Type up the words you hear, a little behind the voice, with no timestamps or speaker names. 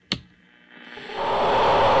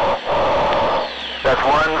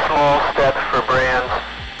one small step for brands,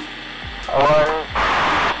 one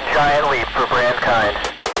giant leap for brand kind.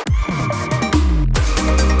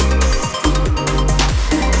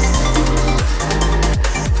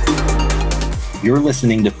 You're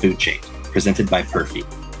listening to Food Chain, presented by Perfy.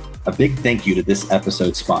 A big thank you to this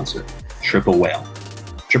episode's sponsor, Triple Whale.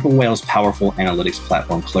 Triple Whale's powerful analytics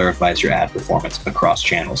platform clarifies your ad performance across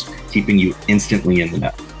channels, keeping you instantly in the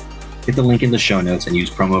know. Hit the link in the show notes and use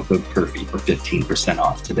promo code Perfy for 15%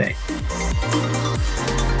 off today.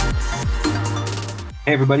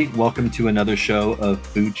 Hey everybody, welcome to another show of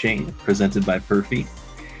Food Chain, presented by Perfy.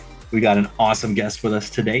 We got an awesome guest with us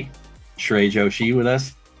today, Shray Joshi with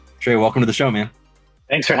us. Shray, welcome to the show, man.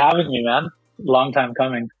 Thanks for having me, man. Long time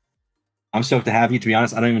coming. I'm stoked to have you. To be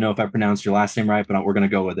honest, I don't even know if I pronounced your last name right, but we're going to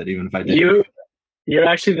go with it, even if I did. You're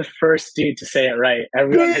actually the first dude to say it right.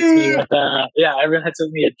 Everyone hits me with everyone hits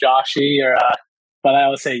with me at Joshi but I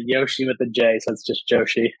always say Yoshi with the J, so it's just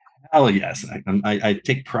Joshi. Oh yes, I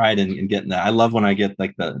take pride in getting that. I love when I get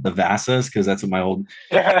like the Vassas, because that's what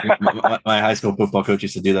my high school football coach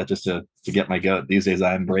used to do, that just to get my goat. These days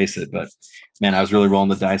I embrace it, but man, I was really rolling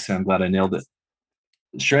the dice, and I'm glad I nailed it.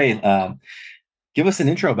 Shray, give us an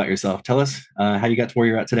intro about yourself. Tell us how you got to where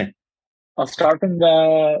you're at today. I'll start from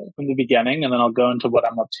the beginning, and then I'll go into what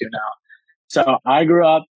I'm up to now. So I grew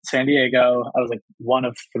up in San Diego. I was like one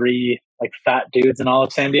of three like fat dudes in all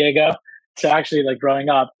of San Diego. So actually, like growing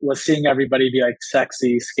up, was seeing everybody be like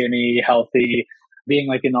sexy, skinny, healthy, being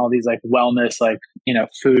like in all these like wellness, like,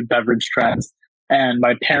 food, beverage trends. And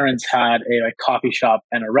my parents had a like coffee shop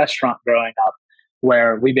and a restaurant growing up,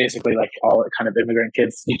 where we basically, like all kind of immigrant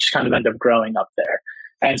kids, you just kind of end up growing up there.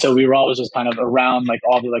 And so we were always just kind of around like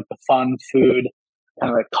all the fun food,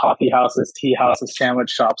 kind of like coffee houses, tea houses,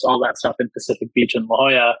 sandwich shops, all that stuff in Pacific Beach and La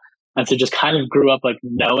Jolla. And so just kind of grew up like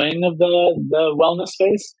knowing of the wellness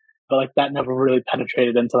space. But like that never really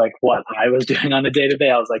penetrated into like what I was doing on a day to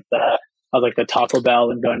day. I was like the Taco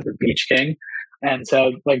Bell and going to the Beach King, and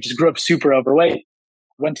so like just grew up super overweight.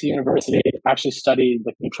 Went to university, actually studied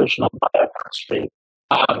like nutritional biochemistry.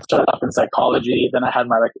 Started off in psychology. Then I had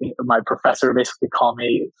my professor basically call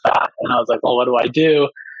me fat, and I was like, well, what do I do?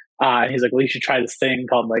 And he's like, well, you should try this thing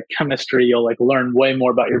called like chemistry. You'll like learn way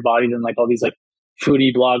more about your body than like all these like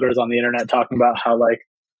foodie bloggers on the internet talking about how like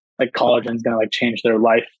collagen's gonna like change their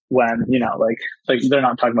life, when like they're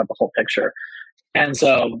not talking about the whole picture. And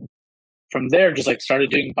so from there, just like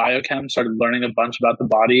started doing biochem, started learning a bunch about the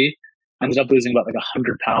body, ended up losing about like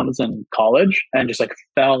 100 pounds in college, and just like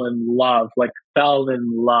fell in love with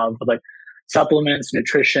like supplements,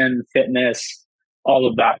 nutrition, fitness, all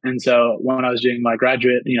of that. And so when I was doing my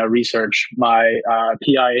graduate research, my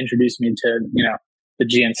PI introduced me to the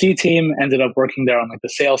GNC team. Ended up working there on like the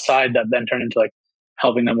sales side, that then turned into like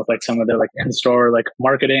helping them with like some of their like in-store like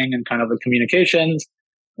marketing and kind of like communications.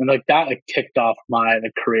 And like that like kicked off my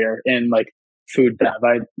like career in like food bev.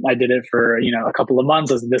 I did it for a couple of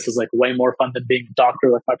months, as this is like way more fun than being a doctor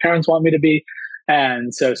like my parents want me to be.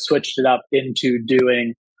 And so switched it up into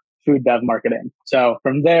doing food bev marketing. So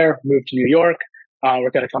from there, moved to New York,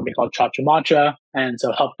 worked at a company called Cha Cha Matcha, and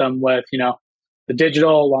so helped them with the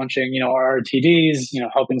digital, launching our RTDs,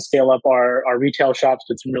 helping scale up our retail shops.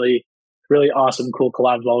 Did some really awesome, cool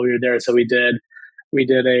collabs while we were there. So we did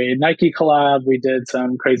a Nike collab. We did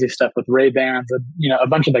some crazy stuff with Ray-Bans, a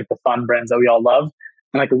bunch of like the fun brands that we all love,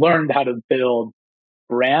 and like learned how to build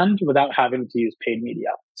brand without having to use paid media.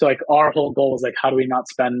 So like our whole goal was like, how do we not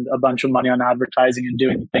spend a bunch of money on advertising and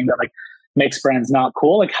doing the thing that like makes brands not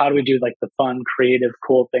cool? Like how do we do like the fun, creative,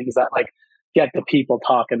 cool things that like get the people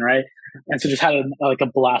talking, right? And so just had a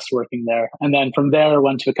blast working there. And then from there,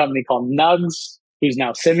 went to a company called Nugs, who's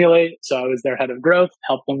now Simulate. So I was their head of growth,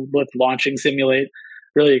 helped them with launching Simulate,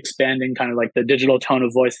 really expanding kind of like the digital tone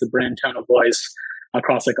of voice, the brand tone of voice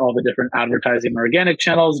across like all the different advertising organic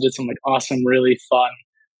channels. Did some like awesome, really fun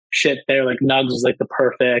shit there. Like Nugs was like the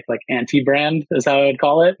perfect like anti-brand, is how I would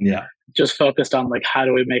call it. Yeah. Just focused on like, how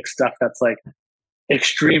do we make stuff that's like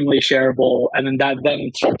extremely shareable? And then that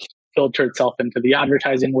started to filter itself into the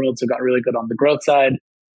advertising world. So got really good on the growth side.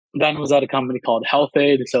 Then was at a company called Health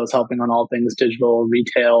Aid. So I was helping on all things digital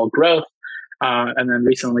retail growth. And then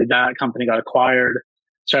recently that company got acquired,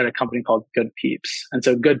 started a company called Good Peeps. And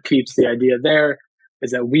so Good Peeps, the idea there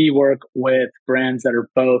is that we work with brands that are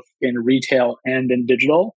both in retail and in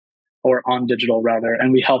digital, or on digital rather.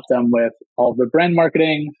 And we help them with all of their brand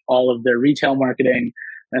marketing, all of their retail marketing.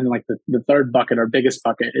 And like the third bucket, our biggest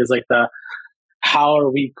bucket, is like how are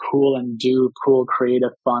we cool and do cool, creative,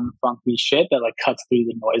 fun, funky shit that like cuts through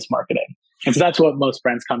the noise marketing. And so that's what most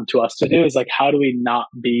brands come to us to do, is like, how do we not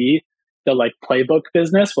be the like playbook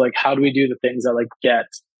business? But like, how do we do the things that like get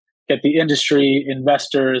get the industry,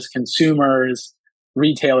 investors, consumers,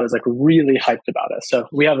 retailers like really hyped about us. So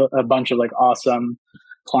we have a bunch of like awesome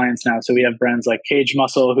clients now. So we have brands like Cage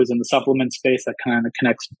Muscle, who's in the supplement space that kind of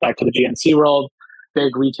connects back to the GNC world.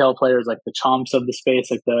 Big retail players like the Chomps of the space,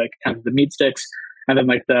 like the kind of the meat sticks, and then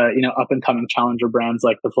like the up and coming challenger brands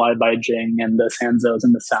like the Fly by Jing and the Sanzos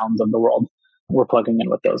and the Sounds of the world. We're plugging in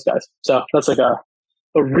with those guys. So that's like a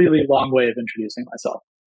really long way of introducing myself.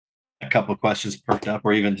 A couple of questions perked up,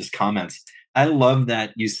 or even just comments. I love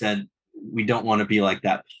that you said we don't want to be like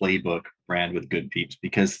that playbook brand with Good Peeps,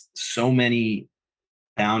 because so many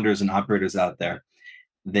founders and operators out there,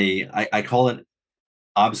 I call it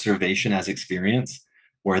observation as experience,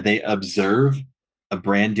 where they observe a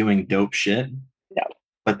brand doing dope shit,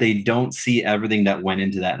 but they don't see everything that went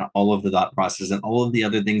into that and all of the thought process and all of the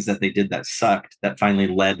other things that they did that sucked, that finally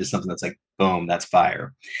led to something that's like, boom, that's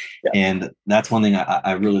fire. And that's one thing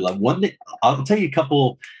I really love. One thing, I'll tell you a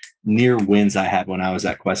couple near wins I had when I was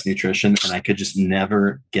at Quest Nutrition, and I could just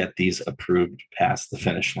never get these approved past the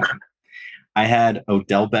finish line. I had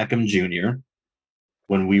Odell Beckham Jr.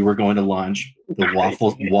 when we were going to launch the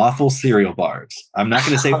waffle cereal bars. I'm not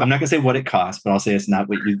going to say what it cost, but I'll say it's not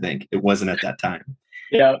what you think. It wasn't at that time.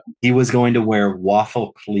 Yeah. He was going to wear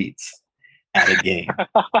waffle cleats at a game.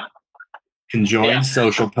 Conjoined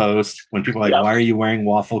social post when people are like, why are you wearing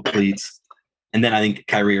waffle cleats? And then I think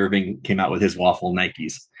Kyrie Irving came out with his waffle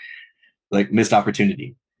Nikes. Like, missed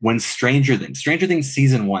opportunity. When Stranger Things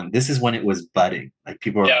season 1, this is when it was budding. Like,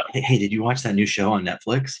 people are like, hey, did you watch that new show on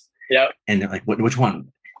Netflix? Yeah. And they're like, which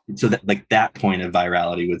one? So that, like, that point of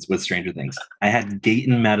virality with Stranger Things. I had Gaten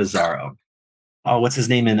Matazzaro. Oh, what's his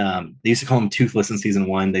name? They used to call him Toothless in season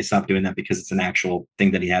 1. They stopped doing that because it's an actual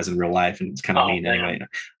thing that he has in real life, and it's kind of mean anyway.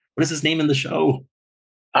 What is his name in the show?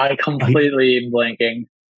 I completely blanking.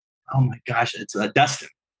 Oh my gosh, it's Dustin.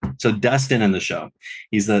 So Dustin in the show,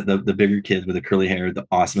 he's the bigger kid with the curly hair, the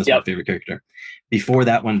awesomest, my favorite character. Before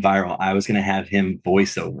that went viral, I was going to have him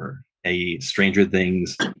voice over a Stranger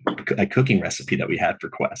Things a cooking recipe that we had for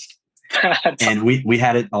Quest. And we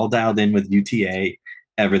had it all dialed in with UTA,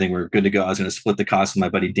 everything. We're good to go. I was going to split the cost with my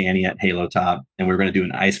buddy Danny at Halo Top, and we were going to do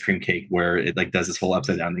an ice cream cake where it like does this whole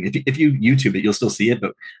upside down thing. If you YouTube it, you'll still see it,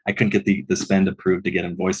 but I couldn't get the spend approved to get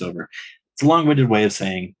him voiceover. It's a long-winded way of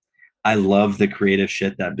saying I love the creative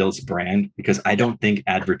shit that builds brand, because I don't think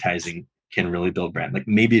advertising can really build brand. Like,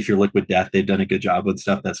 maybe if you're Liquid Death, they've done a good job with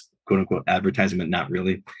stuff that's quote unquote advertising, but not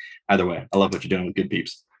really. Either way, I love what you're doing with Good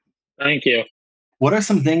Peeps. Thank you. What are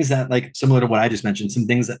some things that, like, similar to what I just mentioned, some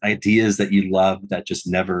things, that ideas that you love that just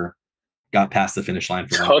never got past the finish line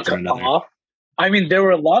for one or another? I mean, there were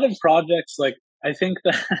a lot of projects. Like, I think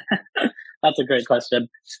that that's a great question.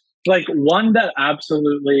 Like, one that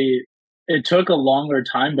absolutely, it took a longer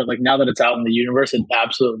time, but like now that it's out in the universe, it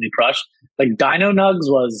absolutely crushed. Like, Dino Nugs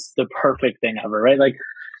was the perfect thing ever, right? Like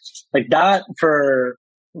that for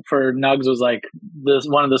Nugs was like this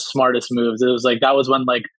one of the smartest moves. It was like, that was when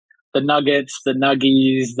like the nuggets, the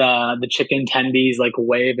nuggies, the chicken tendies like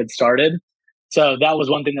wave had started. So that was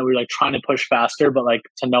one thing that we were like trying to push faster, but like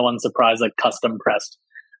to no one's surprise, like custom pressed,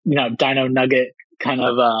 Dino Nugget kind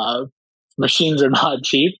of machines are not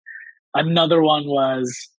cheap. Another one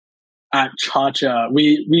was at Cha-Cha.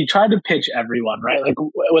 We tried to pitch everyone, right? Like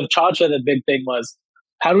with Cha-Cha, the big thing was,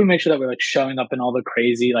 how do we make sure that we're like showing up in all the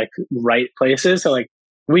crazy like right places? So like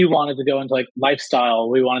we wanted to go into like lifestyle,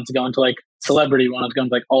 we wanted to go into like celebrity, we wanted to go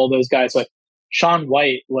into like all those guys. So like Shaun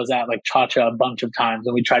White was at like Cha-Cha a bunch of times,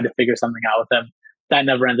 and we tried to figure something out with him. That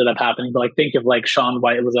never ended up happening. But like, think of like Shaun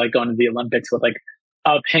White was like going to the Olympics with like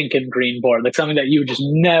a pink and green board, like something that you would just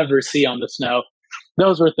never see on the snow.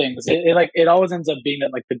 Those were things. It always ends up being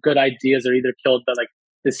that like the good ideas are either killed by like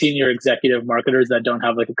the senior executive marketers that don't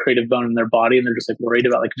have like a creative bone in their body, and they're just like worried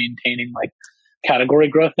about like maintaining like category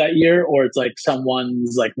growth that year, or it's like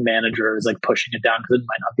someone's like manager is like pushing it down because it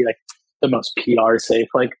might not be like the most PR safe.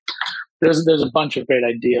 Like there's a bunch of great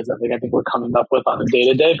ideas that like I think we're coming up with on a day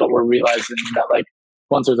to day, but we're realizing that like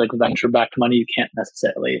once there's like venture backed money, you can't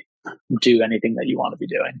necessarily do anything that you want to be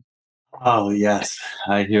doing. Oh yes,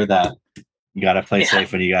 I hear that. You got to play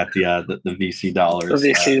safe when you got the VC dollars. The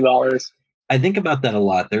VC dollars. I think about that a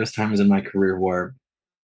lot. There's times in my career where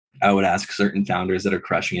I would ask certain founders that are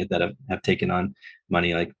crushing it, that have taken on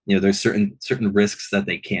money, like, there's certain risks that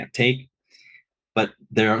they can't take. But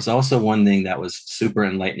there's also one thing that was super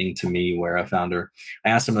enlightening to me, where a founder, I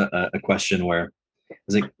asked him a question where I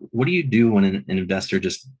was like, what do you do when an investor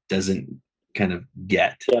just doesn't kind of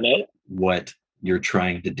get what you're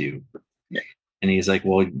trying to do? Yeah. And he's like,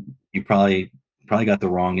 well, you probably got the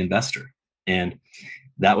wrong investor. And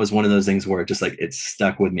that was one of those things where it just like it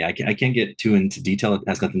stuck with me. I can't get too into detail. It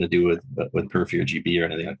has nothing to do with Perfy or GB or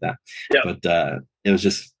anything like that. Yeah. But it was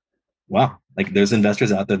just wow. Like there's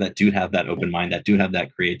investors out there that do have that open mind, that do have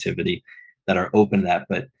that creativity, that are open to that.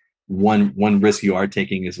 But one risk you are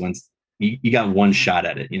taking is when you got one shot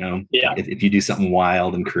at it. You know, Yeah. If you do something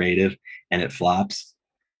wild and creative and it flops,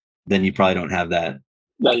 then you probably don't have that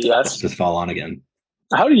Yes. to fall on again.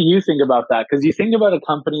 How do you think about that? Because you think about a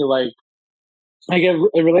company like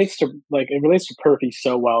it relates to Perfy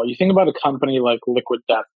so well. You think about a company like Liquid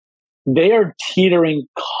Death. They are teetering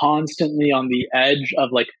constantly on the edge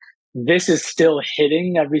of like, this is still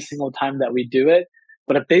hitting every single time that we do it.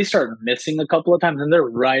 But if they start missing a couple of times, then they're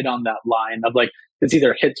right on that line of like, it's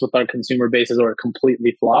either hits with our consumer bases or it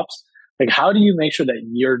completely flops. Like, how do you make sure that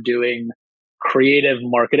you're doing creative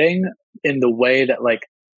marketing in the way that like,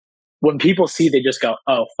 when people see, they just go,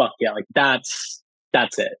 oh, fuck yeah. Like that's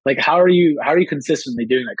it. Like, how are you consistently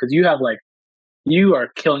doing that? Cause you are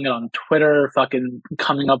killing it on Twitter, fucking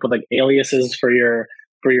coming up with like aliases for your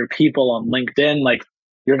people on LinkedIn. Like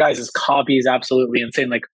your guys' copy is absolutely insane.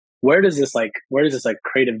 Like where does this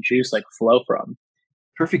creative juice like flow from?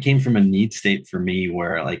 Perfy came from a need state for me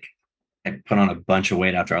where like I put on a bunch of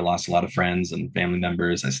weight after I lost a lot of friends and family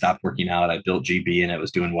members. I stopped working out. I built GB and it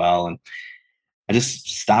was doing well. And I just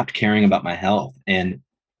stopped caring about my health. And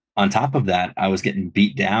on top of that, I was getting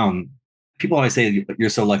beat down. People always say, you're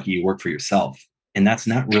so lucky you work for yourself. And that's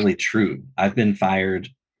not really true. I've been fired,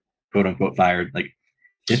 quote unquote, fired like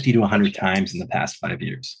 50 to 100 times in the past 5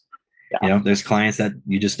 years. Yeah. You know, there's clients that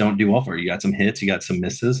you just don't do well for. You got some hits, you got some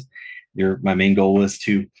misses. My main goal was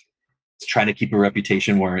to try to keep a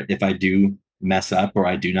reputation where if I do mess up or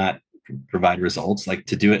I do not provide results, like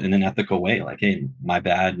to do it in an ethical way. Like, hey, my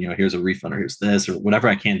bad, you know, here's a refund or here's this or whatever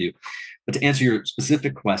I can do. But to answer your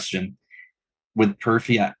specific question, with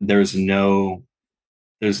Perfy, there's no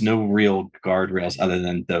real guardrails other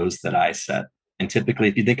than those that I set. And typically,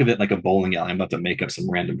 if you think of it like a bowling alley, I'm about to make up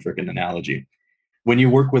some random freaking analogy. When you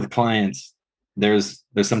work with clients, there's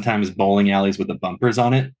sometimes bowling alleys with the bumpers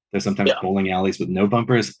on it. There's sometimes bowling alleys with no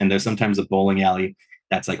bumpers, and there's sometimes a bowling alley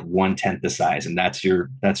that's like 1/10 the size, and that's your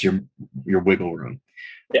wiggle room.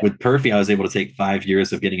 Yeah. With Perfy, I was able to take 5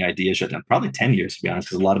 years of getting ideas shut down, probably 10 years to be honest,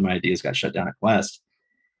 because a lot of my ideas got shut down at Quest,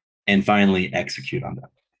 and finally execute on them.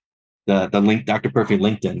 The link, Dr. Perfy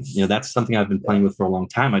LinkedIn, you know, that's something I've been playing with for a long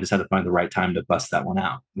time. I just had to find the right time to bust that one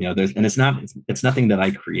out. You know, it's nothing that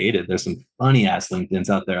I created. There's some funny ass LinkedIns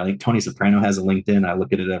out there. I think Tony Soprano has a LinkedIn. I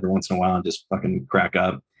look at it every once in a while and just fucking crack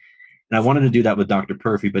up. And I wanted to do that with Dr.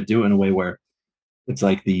 Perfy, but do it in a way where it's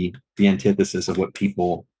like the antithesis of what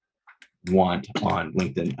people want on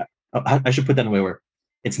LinkedIn. I should put that in a way where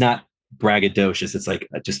it's not braggadocious. It's like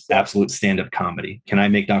just absolute stand-up comedy. Can I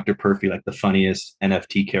make Dr. Perfy like the funniest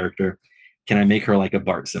NFT character? Can I make her like a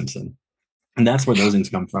Bart Simpson? And that's where those things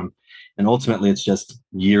come from. And ultimately, it's just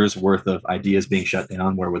years worth of ideas being shut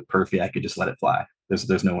down. Where with Perfy, I could just let it fly.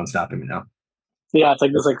 There's no one stopping me now. Yeah, it's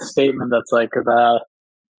like this like statement that's like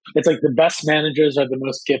it's like the best managers are the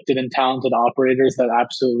most gifted and talented operators that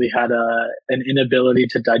absolutely had an inability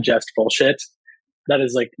to digest bullshit. That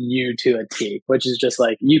is like you to a T, which is just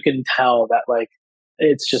like, you can tell that like,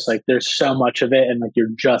 it's just like, there's so much of it and like, you're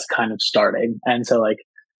just kind of starting. And so like,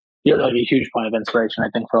 you're like a huge point of inspiration, I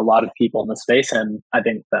think, for a lot of people in the space. And I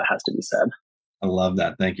think that has to be said. I love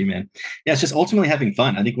that. Thank you, man. Yeah, it's just ultimately having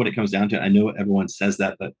fun. I think what it comes down to, I know everyone says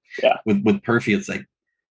that, but with Perfy, it's like,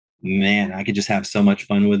 man, I could just have so much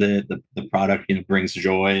fun with it. The product, you know, brings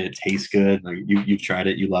joy. It tastes good. Like you've tried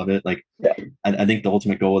it, you love it. Like, I think the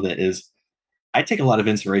ultimate goal of it is, I take a lot of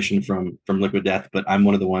inspiration from Liquid Death, but I'm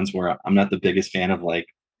one of the ones where I'm not the biggest fan of like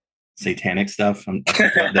satanic stuff.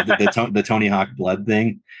 The Tony Hawk blood thing.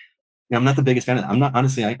 You know, I'm not the biggest fan of it. I'm not,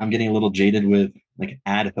 honestly, I'm getting a little jaded with like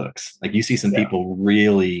ad hooks. Like you see some people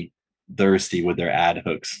really thirsty with their ad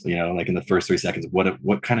hooks, you know, like in the first 3 seconds,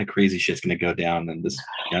 what kind of crazy shit's going to go down? And this,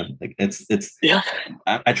 you know, like it's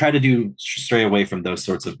I try to stray away from those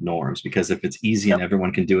sorts of norms, because if it's easy and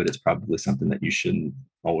everyone can do it, it's probably something that you shouldn't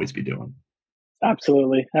always be doing.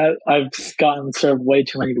 Absolutely. I've gotten served way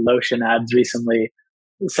too many lotion ads recently.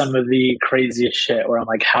 Some of the craziest shit where I'm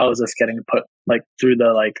like, how is this getting put like through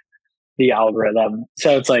the algorithm?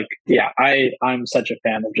 So it's like, I'm such a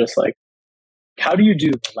fan of just like, how do you do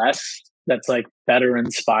less that's like better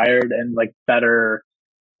inspired and like better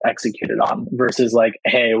executed on, versus like,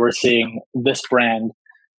 hey, we're seeing this brand.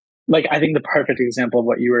 Like, I think the perfect example of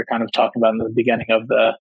what you were kind of talking about in the beginning of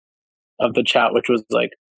the chat, which was like,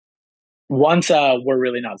 once We're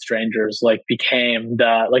Really Not Strangers like became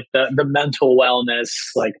the mental wellness,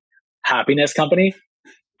 like happiness company,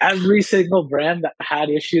 every single brand that had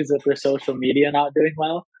issues with their social media not doing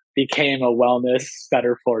well became a wellness,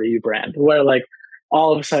 better for you brand. Where like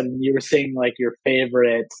all of a sudden you were seeing like your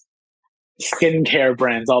favorite skincare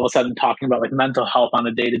brands all of a sudden talking about like mental health on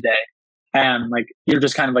a day to day, and like you're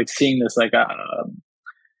just kind of like seeing this like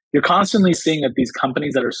you're constantly seeing that these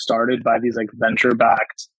companies that are started by these like venture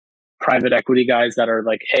backed private equity guys that are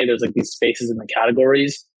like, hey, there's like these spaces in the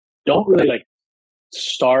categories, don't really like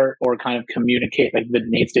start or kind of communicate like the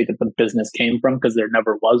need state that the business came from, because there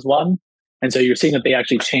never was one. And so you're seeing that they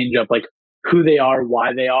actually change up like who they are,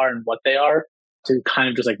 why they are, and what they are to kind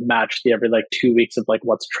of just like match the every like 2 weeks of like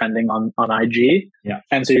what's trending on IG. Yeah.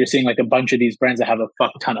 And so you're seeing like a bunch of these brands that have a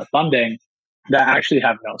fuck ton of funding that actually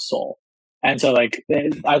have no soul. And so like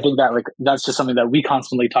I think that like that's just something that we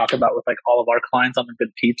constantly talk about with like all of our clients on the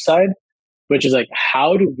Good Peeps side, which is like,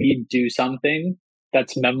 how do we do something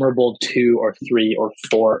that's memorable 2 or 3 or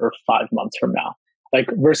 4 or 5 months from now? Like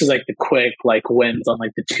versus like the quick like wins on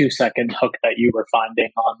like the 2-second hook that you were finding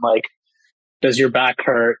on like, does your back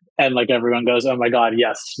hurt? And like everyone goes, oh my God,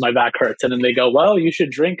 yes, my back hurts. And then they go, well, you should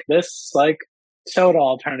drink this like soda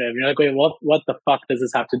alternative. And you're like, wait, what the fuck does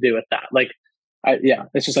this have to do with that? Like, yeah,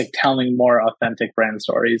 it's just like telling more authentic brand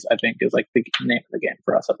stories, I think, is like the name of the game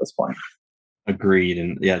for us at this point. Agreed.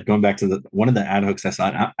 And yeah, going back to one of the ad hooks I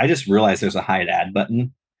saw, I just realized there's a hide ad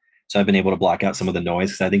button. So I've been able to block out some of the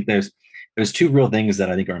noise, because I think there's 2 real things that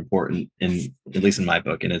I think are important in, at least in my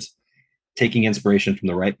book. And it's taking inspiration from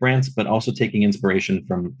the right brands, but also taking inspiration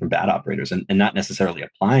from bad operators, and not necessarily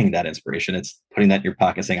applying that inspiration. It's putting that in your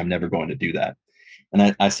pocket saying, I'm never going to do that.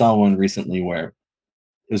 And I saw one recently where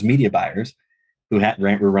it was media buyers who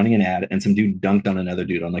were running an ad, and some dude dunked on another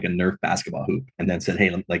dude on like a Nerf basketball hoop, and then said, hey,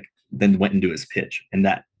 like, then went into his pitch. And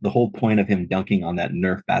that the whole point of him dunking on that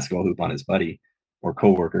Nerf basketball hoop on his buddy or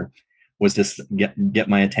coworker was just get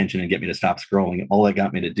my attention and get me to stop scrolling. And all it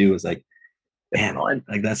got me to do was like, man,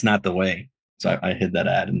 like that's not the way. So I hid that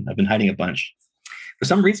ad, and I've been hiding a bunch. For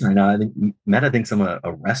some reason right now, I think Meta thinks I'm a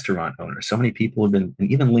restaurant owner. So many people have been,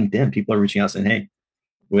 and even LinkedIn, people are reaching out saying, hey,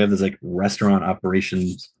 we have this like restaurant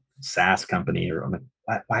operations SaaS company. Or I'm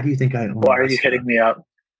like, why do you think I own Why are you hitting me up?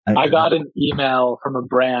 I got an email from a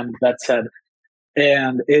brand that said,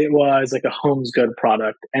 and it was like a Homes Good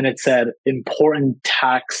product, and it said important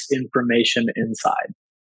tax information inside.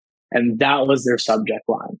 And that was their subject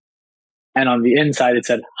line. And on the inside, it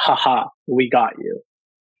said, haha, we got you.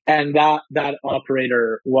 And that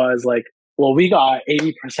operator was like, well, we got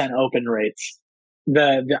 80% open rates.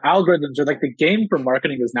 The algorithms, or like the game for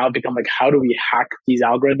marketing has now become like, how do we hack these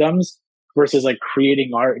algorithms versus like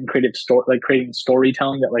creating art and creating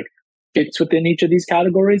storytelling that like fits within each of these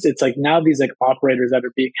categories. It's like now these like operators that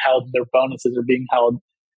are being held, their bonuses are being held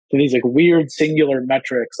to these like weird singular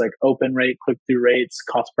metrics like open rate, click-through rates,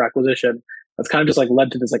 cost per acquisition. That's kind of just like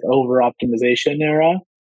led to this like over optimization era.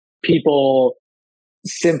 People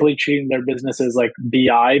simply treating their businesses like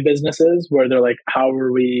BI businesses, where they're like, how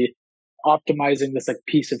are we optimizing this like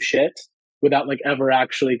piece of shit without like ever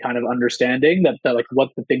actually kind of understanding that like what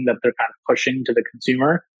the thing that they're kind of pushing to the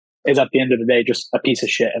consumer is at the end of the day just a piece of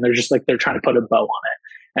shit, and they're just like they're trying to put a bow on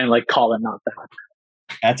it and like call it not that.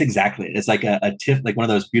 That's exactly it. It's like a tiff, like one of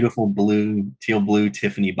those beautiful teal blue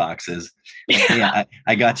Tiffany boxes. Yeah,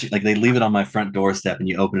 I got you. Like they leave it on my front doorstep, and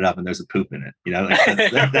you open it up, and there's a poop in it. You know,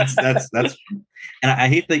 like that's. And I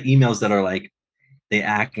hate the emails that are like, they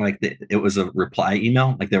act like it was a reply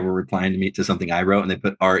email, like they were replying to me to something I wrote, and they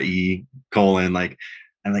put RE : like,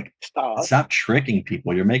 I'm like, stop tricking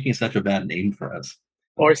people. You're making such a bad name for us.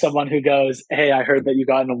 Or someone who goes, hey, I heard that you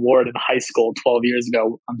got an award in high school 12 years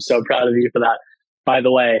ago. I'm so proud of you for that. By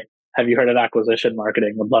the way, have you heard of acquisition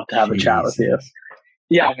marketing? Would love to have a chat with you.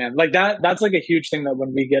 Yeah, man. Like that's like a huge thing that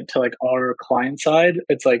when we get to like our client side,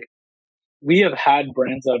 it's like we have had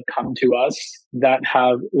brands that have come to us that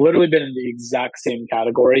have literally been in the exact same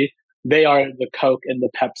category. They are the Coke and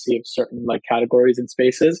the Pepsi of certain like categories and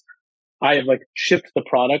spaces. I have like shipped the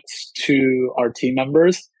products to our team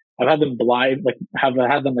members. I've had them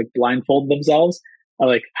blindfold themselves. I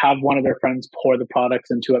like have one of their friends pour the products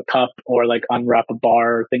into a cup or like unwrap a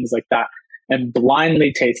bar or things like that and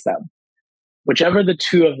blindly taste them. Whichever the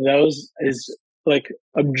two of those is like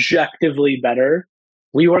objectively better,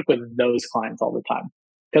 we work with those clients all the time.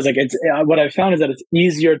 Because like it's what I've found is that it's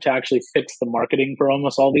easier to actually fix the marketing for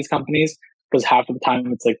almost all these companies, because half of the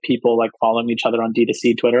time it's like people like following each other on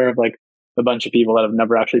D2C Twitter of like a bunch of people that have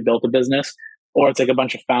never actually built a business, or it's like a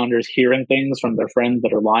bunch of founders hearing things from their friends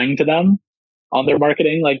that are lying to them on their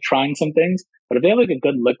marketing, like trying some things. But if they have like a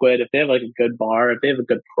good liquid, if they have like a good bar, if they have a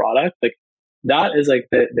good product, like that is like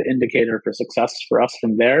the indicator for success for us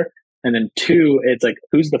from there. And then 2, it's like,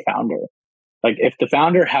 who's the founder? Like if the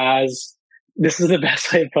founder has, this is the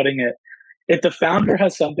best way of putting it. If the founder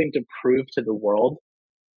has something to prove to the world,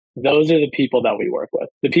 those are the people that we work with.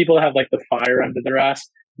 The people that have like the fire under their ass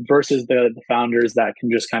versus the founders that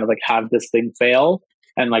can just kind of like have this thing fail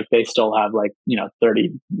and like they still have like,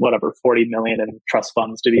 30, whatever, 40 million in trust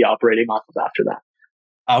funds to be operating off of after that.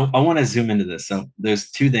 I want to zoom into this. So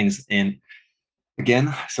there's two things. And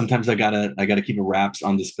again, sometimes I gotta keep a wraps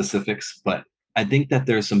on the specifics, but I think that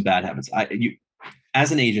there's some bad habits.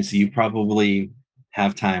 As an agency, you probably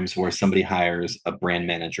have times where somebody hires a brand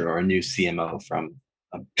manager or a new CMO from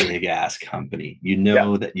a big ass company. You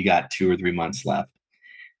know that you got 2 or 3 months left.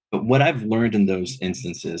 But what I've learned in those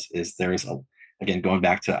instances is again, going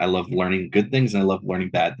back to, I love learning good things and I love learning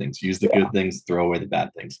bad things. Use the good things, throw away the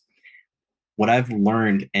bad things. What I've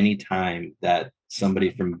learned anytime that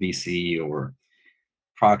somebody from VC or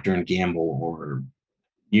Procter and Gamble or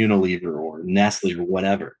Unilever or Nestle or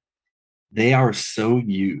whatever, they are so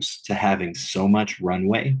used to having so much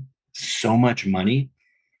runway, so much money,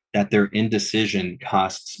 that their indecision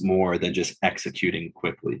costs more than just executing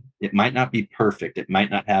quickly. It might not be perfect. It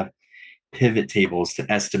might not have pivot tables to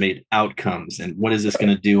estimate outcomes and what is this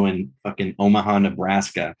going to do in fucking Omaha,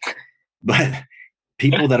 Nebraska. But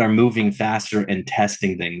people that are moving faster and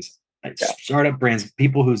testing things, like startup brands,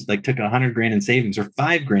 people who's like took $100,000 in savings or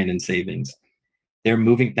 $5,000 in savings, they're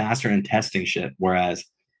moving faster and testing shit. Whereas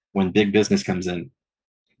when big business comes in,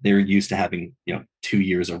 they're used to having 2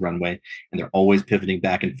 years of runway and they're always pivoting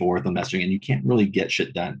back and forth on messaging, and you can't really get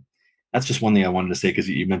shit done. That's just one thing I wanted to say, because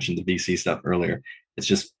you mentioned the VC stuff earlier.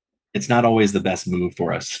 It's not always the best move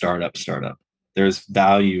for a startup. There's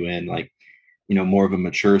value in more of a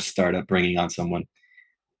mature startup bringing on someone.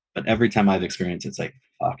 But every time I've experienced, it's like,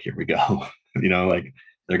 fuck, here we go. Like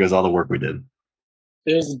there goes all the work we did.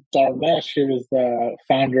 There's Darvesh, who was the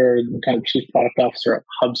founder and kind of chief product officer at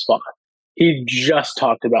HubSpot. He just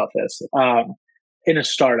talked about this in a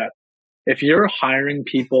startup. If you're hiring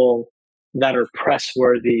people that are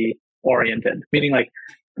press-worthy oriented, meaning like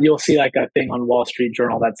you'll see like a thing on Wall Street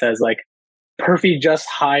Journal that says like, Perfy just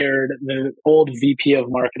hired the old VP of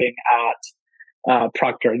marketing at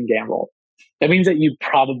Procter and Gamble. That means that you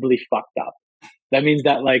probably fucked up. That means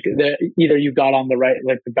that like either you got on the right,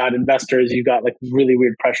 like the bad investors, you got like really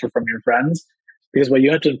weird pressure from your friends. Because what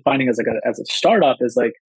you have to finding as a startup is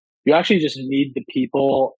like, you actually just need the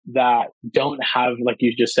people that don't have, like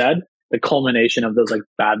you just said, the culmination of those like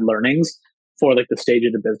bad learnings for like the stage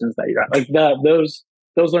of the business that you're at. Like those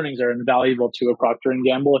learnings are invaluable to a Procter and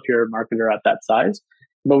Gamble if you're a marketer at that size.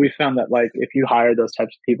 But we found that like if you hire those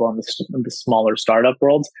types of people in the smaller startup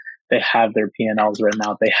worlds, they have their P&Ls written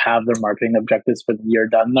out. They have their marketing objectives for the year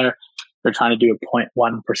done. They're trying to do a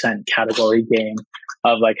 0.1% category gain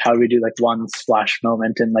of like, how do we do like one splash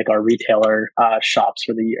moment in like our retailer shops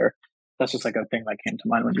for the year. That's just like a thing that came to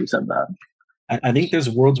mind when you said that. I think there's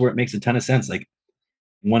worlds where it makes a ton of sense. Like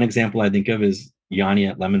one example I think of is Yanni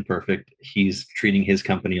at Lemon Perfect. He's treating his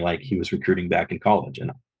company like he was recruiting back in college.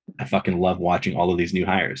 And I fucking love watching all of these new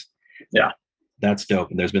hires. Yeah. That's dope.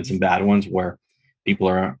 And there's been some bad ones where people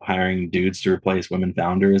are hiring dudes to replace women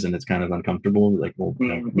founders, and it's kind of uncomfortable. Like, well,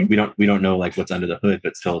 we don't know like what's under the hood,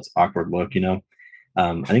 but still it's awkward look,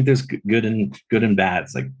 I think there's good and bad.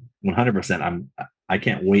 It's like 100%. I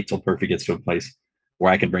can't wait till Perfy gets to a place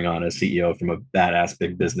where I can bring on a CEO from a badass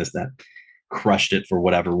big business that crushed it for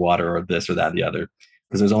whatever water or this or that or the other.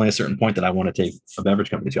 Because there's only a certain point that I want to take a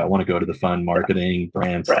beverage company to. I want to go to the fun marketing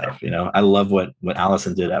brand stuff. I love what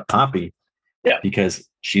Allison did at Poppy. Yeah. Because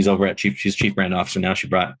she's over at she's chief brand officer now. She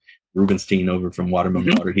brought Rubenstein over from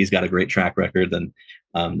Watermelon Water. He's got a great track record. And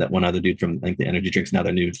that one other dude from like the energy drinks, now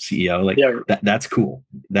their new CEO. Like that's cool.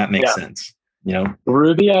 That makes sense.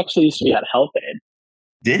 Ruby actually used to be at Health Aid.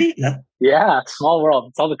 Did he? Yeah, small world.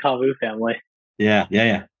 It's all the Kavu family. Yeah.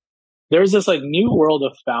 There's this like new world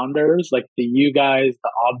of founders, like the you guys,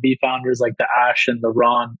 the Obvi founders, like the Ash and the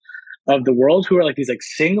Ron of the world, who are like these like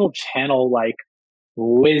single channel like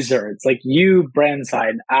wizards. Like you, brand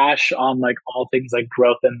side, Ash on like all things like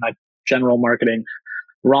growth and like general marketing,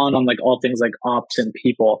 Ron on like all things like ops and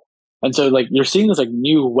people. And so like you're seeing this like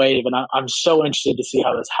new wave, and I'm so interested to see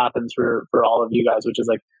how this happens for all of you guys, which is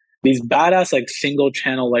like these badass like single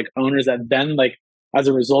channel like owners that then like as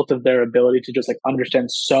a result of their ability to just like understand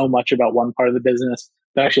so much about one part of the business,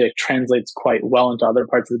 that actually like translates quite well into other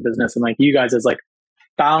parts of the business. And like you guys as like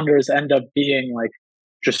founders end up being like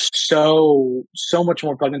just so much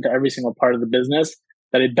more plugged into every single part of the business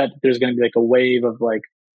that I bet there's going to be like a wave of like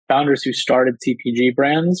founders who started CPG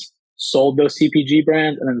brands, sold those CPG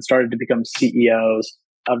brands, and then started to become CEOs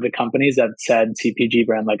of the companies that said CPG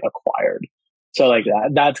brand like acquired. So like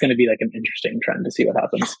that's going to be like an interesting trend to see what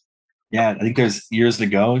happens. Yeah, I think there's years to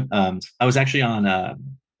go. I was actually on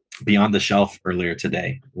Beyond the Shelf earlier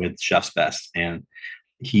today with Chef's Best, and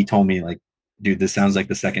he told me like, dude, this sounds like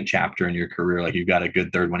the second chapter in your career. Like you got a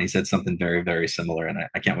good third one. He said something very, very similar, and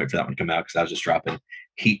I can't wait for that one to come out because I was just dropping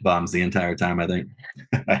heat bombs the entire time. I think,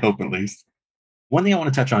 I hope at least. One thing I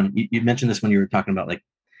want to touch on, you mentioned this when you were talking about like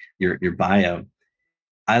your bio.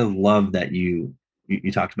 I love that you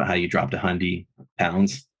talked about how you dropped 100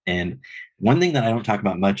 pounds, and one thing that I don't talk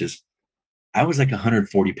about much is I was like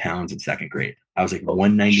 140 pounds in second grade. I was like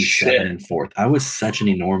 197 in fourth. I was such an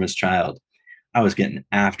enormous child. I was getting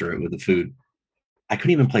after it with the food. I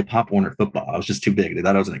couldn't even play Pop Warner football. I was just too big. They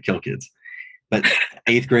thought I was going to kill kids. But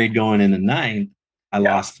eighth grade going into ninth, I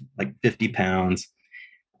lost like 50 pounds,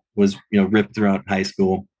 was, ripped throughout high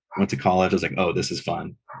school, went to college. I was like, oh, this is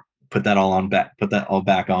fun. Put that all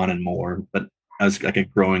back on and more. But I was like a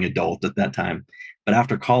growing adult at that time. But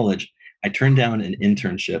after college, I turned down an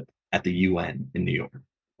internship at the UN in New York.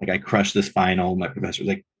 Like I crushed this final. My professor was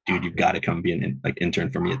like, dude, you've got to come be an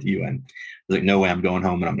intern for me at the UN. I was like, no way, I'm going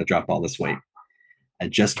home and I'm going to drop all this weight. I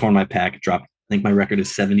just torn my pec, dropped, I think my record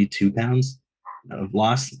is 72 pounds of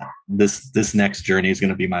loss. This next journey is going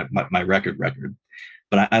to be my record.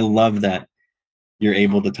 But I love that you're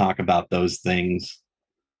able to talk about those things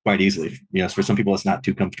quite easily. For some people, it's not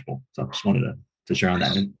too comfortable. So I just wanted to share on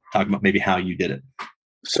that and talk about maybe how you did it.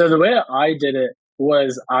 So the way I did it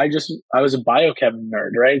was I was a biochem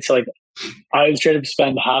nerd, right? So like I would straight up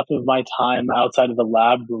spend half of my time outside of the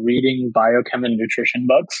lab reading biochem and nutrition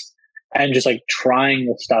books and just like trying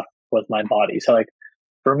the stuff with my body. So like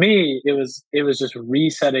for me, it was just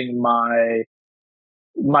resetting my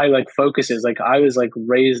like focuses. Like I was like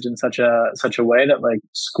raised in such a way that like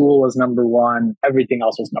school was number one, everything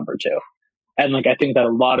else was number two. And like I think that a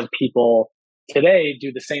lot of people today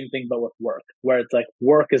do the same thing but with work, where it's like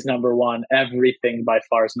work is number one, everything by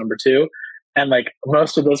far is number two. And like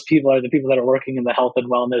most of those people are the people that are working in the health and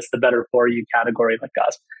wellness, the better for you category like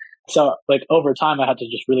us. So like over time I had to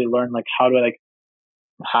just really learn like how do I like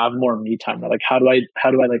have more me time, like how do I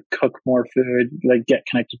like cook more food, like get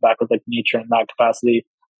connected back with like nature in that capacity.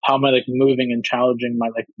 How am I like moving and challenging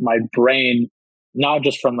my brain, not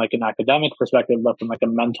just from like an academic perspective but from like a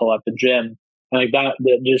mental at the gym. And like that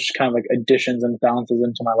just kind of like additions and balances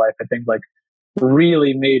into my life, I think like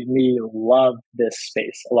really made me love this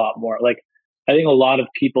space a lot more. Like I think a lot of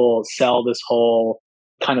people sell this whole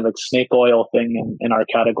kind of like snake oil thing in our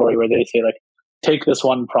category where they say like take this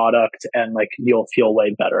one product and like you'll feel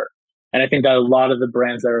way better. And I think that a lot of the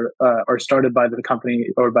brands that are started by the company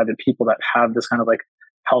or by the people that have this kind of like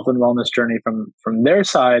health and wellness journey from their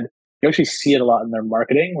side, you actually see it a lot in their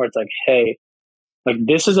marketing where it's like, hey, like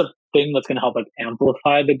this is a thing that's going to help like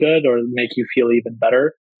amplify the good or make you feel even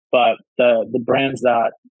better. But the brands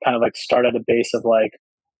that kind of like start at a base of like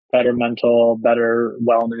better mental, better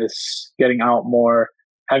wellness, getting out more,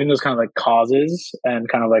 having those kind of like causes and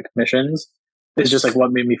kind of like missions is just like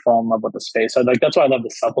what made me fall in love with the space. So like that's why I love the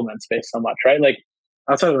supplement space so much, right? Like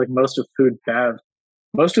outside of like most of food bev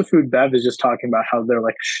is just talking about how they're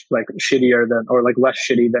like like shittier than or like less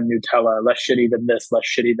shitty than Nutella, less shitty than this, less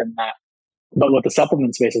shitty than that. But what the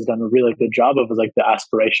supplement space has done a really good job of is like the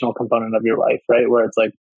aspirational component of your life, right? Where it's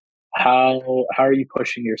like how are you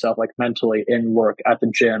pushing yourself like mentally in work, at the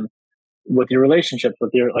gym, with your relationships,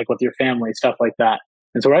 with your family, stuff like that.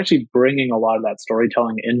 And so we're actually bringing a lot of that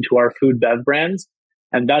storytelling into our food bev brands,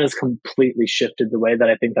 and that has completely shifted the way that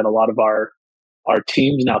I think that a lot of our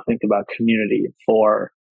teams now think about community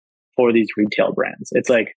for these retail brands. It's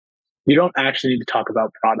like you don't actually need to talk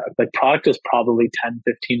about product. Like product is probably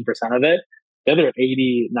 10-15% of it. The other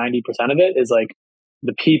 80-90% of it is like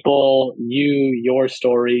the people, your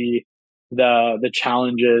story, the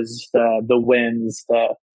challenges, the wins,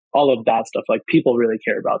 all of that stuff. Like people really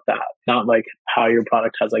care about that, not like how your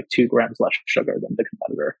product has like 2 grams less sugar than the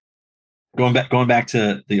competitor. Going back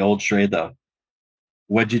to the old Shray though,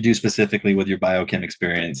 what did you do specifically with your biochem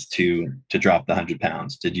experience to drop the 100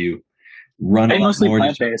 pounds? Did you run a lot Mostly more?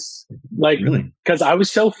 plant-based, like Really? because I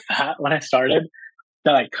was so fat when I started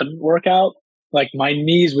that I couldn't work out. Like my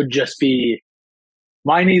knees would be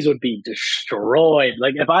destroyed.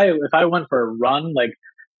 Like if I went for a run, like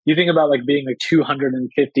you think about like being like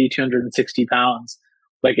 250, 260 pounds.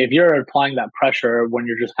 Like if you're applying that pressure when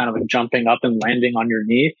you're just kind of like jumping up and landing on your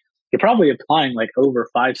knee, you're probably applying like over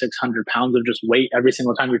 500-600 pounds of just weight every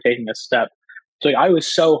single time you're taking a step. So like, I was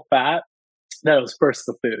so fat that it was first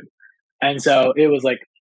the food. And so it was like,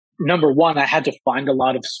 number one, I had to find a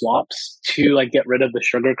lot of swaps to like get rid of the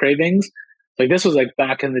sugar cravings. Like this was like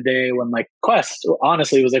back in the day when like Quest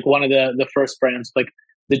honestly was like one of the first brands, like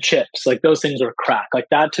the chips, like those things were crack. Like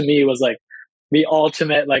that to me was like the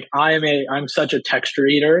ultimate, like I'm such a texture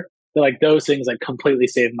eater that like those things like completely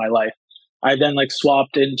saved my life. I then like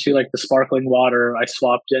swapped into like the sparkling water. I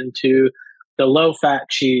swapped into the low fat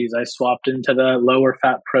cheese. I swapped into the lower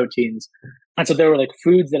fat proteins. And so there were like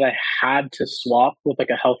foods that I had to swap with like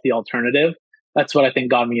a healthy alternative. That's what I think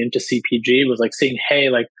got me into CPG, was like seeing, hey,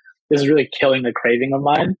 like this is really killing the craving of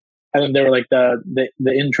mine. And then there were like the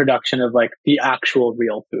introduction of like the actual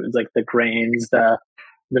real foods, like the grains, the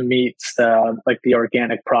meats, the like the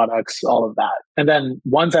organic products, all of that. And then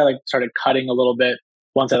once I like started cutting a little bit,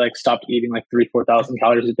 once I like stopped eating like 3,000-4,000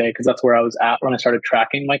 calories a day, because that's where I was at when I started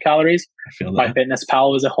tracking my calories. I feel that. My Fitness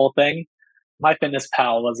Pal was a whole thing. My Fitness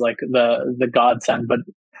Pal was like the godsend. But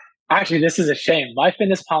actually, this is a shame. My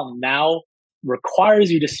Fitness Pal now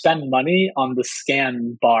requires you to spend money on the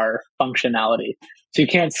scan bar functionality. So you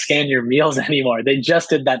can't scan your meals anymore. They just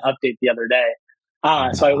did that update the other day.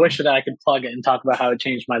 So I wish that I could plug it and talk about how it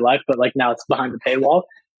changed my life, but like now it's behind the paywall.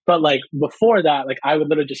 But like before that, like I would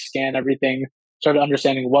literally just scan everything, started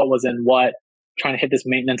understanding what was in what, trying to hit this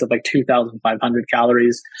maintenance of like 2,500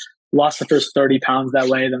 calories. Lost the first 30 pounds that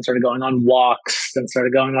way, then started going on walks, then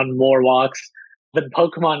started going on more walks. Then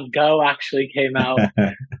Pokemon Go actually came out.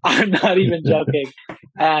 I'm not even joking.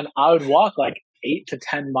 And I would walk like 8 to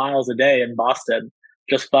 10 miles a day in Boston,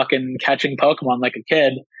 just fucking catching Pokemon like a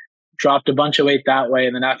kid. Dropped a bunch of weight that way.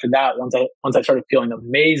 And then after that, once I started feeling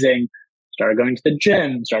amazing, started going to the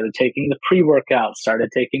gym, started taking the pre-workout, started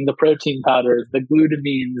taking the protein powders, the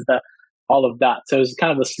glutamines, all of that. So it was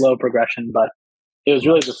kind of a slow progression, but it was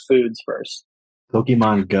really the foods first.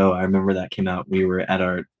 Pokemon Go, I remember that came out. We were at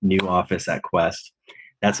our new office at Quest.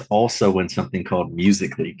 That's also when something called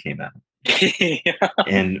Musical.ly came out. Yeah.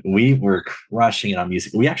 And we were crushing it on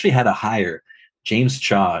music. We actually had to hire James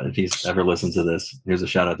Chaw. If he's ever listened to this, here's a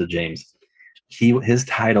shout out to James. His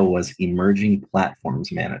title was Emerging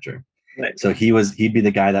Platforms Manager. Right. So he'd be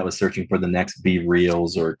the guy that was searching for the next Be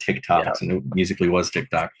Reels or TikToks, and Musical.ly was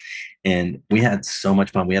TikTok. And we had so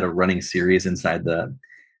much fun. We had a running series inside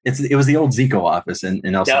it was the old Zico office in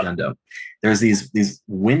El Segundo. There's these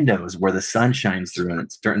windows where the sun shines through, and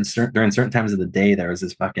it's during certain times of the day, there was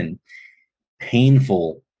this fucking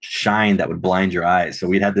painful shine that would blind your eyes. So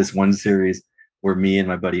we'd had this one series where me and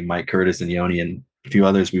my buddy Mike Curtis and Yoni and a few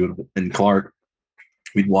others, and Clark,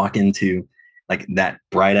 we'd walk into like that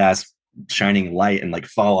bright ass shining light and like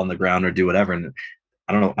fall on the ground or do whatever. And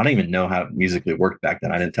I don't even know how Musical.ly worked back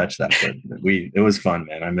then. I didn't touch that, but it was fun,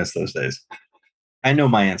 man. I miss those days. I know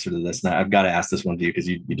my answer to this. Now I've got to ask this one to you because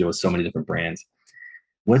you deal with so many different brands.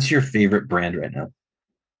 What's your favorite brand right now?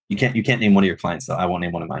 You can't name one of your clients though. I won't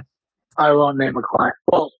name one of mine. I won't name a client.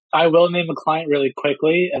 Well, I will name a client really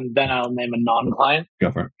quickly, and then I'll name a non-client.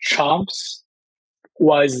 Go for it. Chomps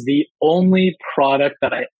was the only product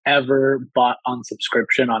that I ever bought on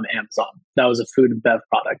subscription on Amazon. That was a food and bev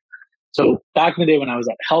product. So back in the day when I was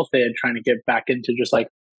at Health Aid trying to get back into just like,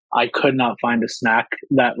 I could not find a snack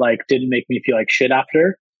that like didn't make me feel like shit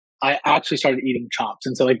after, I actually started eating Chomps.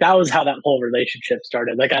 And so like that was how that whole relationship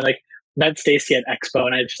started. Like I like met Stacy at Expo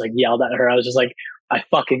and I just like yelled at her. I was just like, I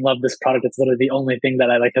fucking love this product. It's literally the only thing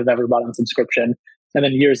that I like have ever bought on subscription. And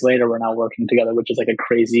then years later, we're now working together, which is like a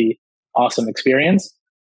crazy, awesome experience.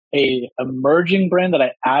 A emerging brand that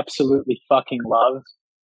I absolutely fucking love,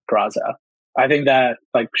 Graza. I think that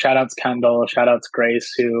like shout outs Kendall, shout outs Grace,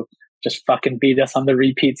 who just fucking beat us on the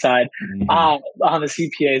repeat side, on the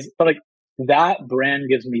CPAs. But like that brand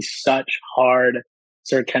gives me such hard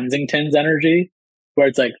Sir Kensington's energy, where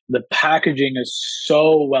it's like the packaging is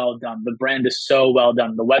so well done, the brand is so well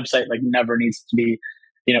done, the website like never needs to be,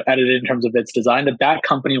 edited in terms of its design, that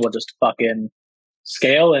company will just fucking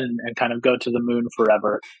scale and kind of go to the moon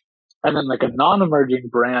forever. And then like a non-emerging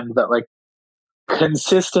brand that like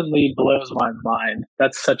consistently blows my mind.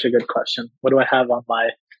 That's such a good question. What do I have on my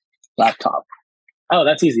laptop? Oh,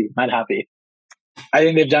 that's easy. Mad Happy. I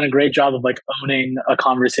think they've done a great job of like owning a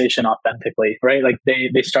conversation authentically, right? Like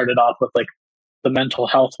they started off with like the mental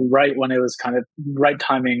health right when it was kind of right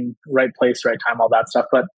timing, right place, right time, all that stuff.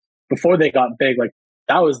 But before they got big, like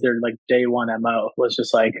that was their like day one MO, was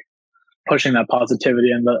just like pushing that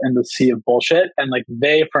positivity in the sea of bullshit. And like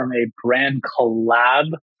they, from a brand collab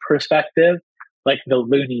perspective, like the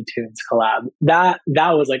Looney Tunes collab, that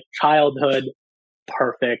was like childhood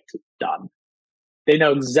perfect, done. They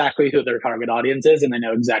know exactly who their target audience is and they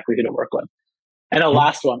know exactly who to work with. And a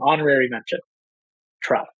last one, honorary mention,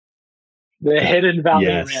 Truff. The Hidden Valley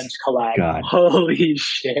Ranch collab. God. Holy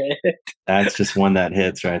shit. That's just one that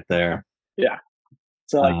hits right there. Yeah.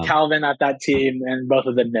 So like Calvin at that team and both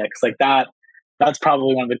of the Knicks, like that's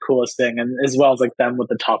probably one of the coolest thing. And as well as like them with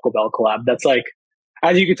the Taco Bell collab. That's like,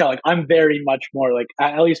 as you can tell, like I'm very much more like,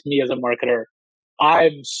 at least me as a marketer,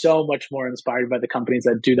 I'm so much more inspired by the companies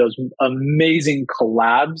that do those amazing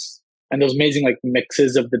collabs and those amazing like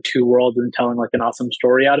mixes of the two worlds and telling like an awesome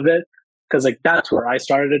story out of it. Because like that's where I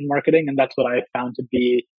started in marketing, and that's what I found to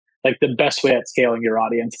be like the best way at scaling your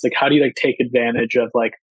audience. It's like how do you like take advantage of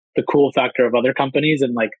like the cool factor of other companies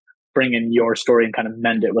and like bring in your story and kind of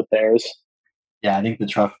mend it with theirs. Yeah, I think the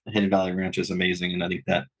Truff Hidden Valley Ranch is amazing, and I think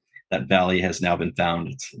that valley has now been found.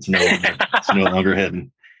 It's no longer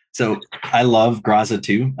hidden. So I love Graza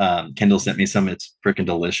too. Kendall sent me some. It's freaking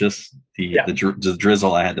delicious. The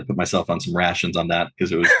drizzle, I had to put myself on some rations on that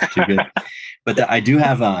because it was too good. But I do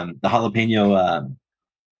have the jalapeno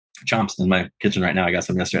chomps in my kitchen right now. I got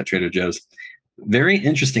some yesterday at Trader Joe's. Very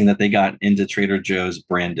interesting that they got into Trader Joe's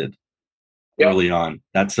branded early on.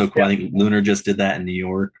 That's so cool. I think Lunar just did that in New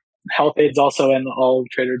York. Health Aid's also in all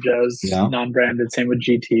Trader Joe's, non-branded. Same with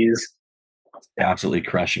GT's. Absolutely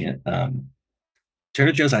crushing it.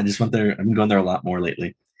 Trader Joe's, I just went there. I've been going there a lot more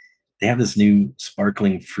lately. They have this new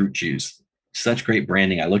sparkling fruit juice. Such great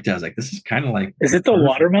branding. I looked at it, I was like, this is kind of like... Is it the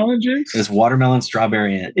watermelon juice? It's watermelon,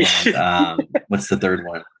 strawberry, and what's the third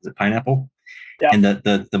one? Is it pineapple? Yeah. And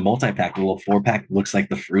the multi-pack, the little 4-pack looks like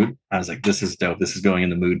the fruit. I was like, this is dope. This is going in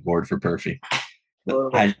the mood board for Perfy.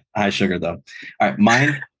 High sugar, though. All right,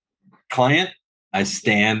 mine, client, I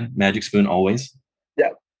stan Magic Spoon always. Yeah.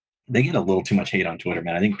 They get a little too much hate on Twitter,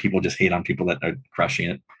 man. I think people just hate on people that are crushing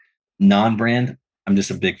it. Non-brand, I'm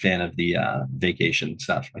just a big fan of the vacation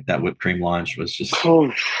stuff. Like that whipped cream launch was just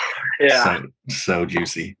so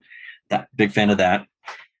juicy. Big fan of that.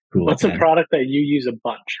 Cool. What's a product that you use a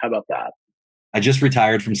bunch? How about that? I just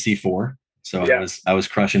retired from C4. So I was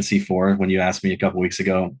crushing C4 when you asked me a couple weeks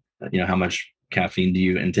ago, how much caffeine do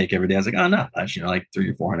you intake every day? I was like, oh, not much, like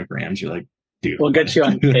 300 or 400 grams. You're like, dude. We'll get you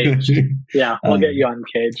on Cage. Yeah, we'll get you on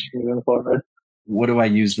Cage moving forward. What do I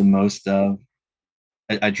use the most of?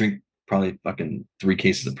 I drink probably fucking 3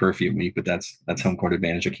 cases of perfume a week, but that's home court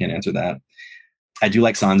advantage. I can't answer that. I do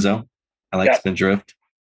like Sanzo. I like Spindrift.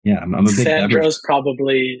 Yeah, I'm a big Sandro's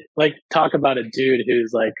probably like talk about a dude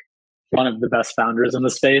who's like one of the best founders in the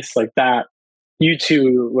space. Like that, you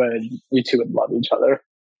two would love each other.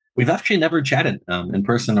 We've actually never chatted in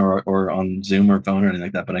person or on Zoom or phone or anything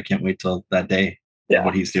like that, but I can't wait till that day. Yeah,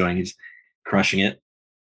 what he's doing, he's crushing it.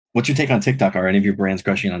 What's your take on TikTok? Are any of your brands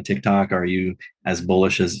crushing it on TikTok? Are you as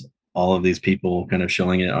bullish as all of these people kind of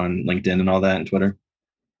shilling it on LinkedIn and all that and Twitter?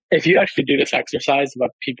 If you actually do this exercise about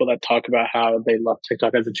people that talk about how they love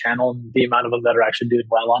TikTok as a channel, the amount of them that are actually doing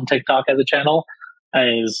well on TikTok as a channel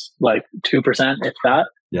is like 2%, if that.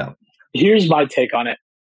 Yeah. Here's my take on it.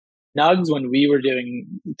 Nugs, when we were doing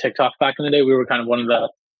TikTok back in the day, we were kind of one of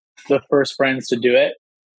the first brands to do it.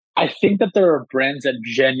 I think that there are brands that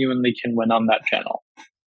genuinely can win on that channel.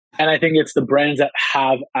 And I think it's the brands that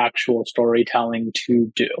have actual storytelling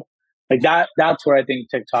to do. Like that's where I think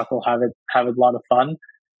TikTok will have a lot of fun.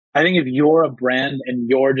 I think if you're a brand and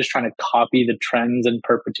you're just trying to copy the trends in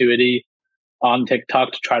perpetuity on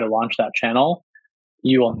TikTok to try to launch that channel,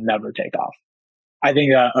 you will never take off. I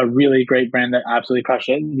think a really great brand that absolutely crushed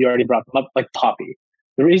it, you already brought them up, like Poppy.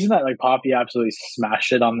 The reason that like Poppy absolutely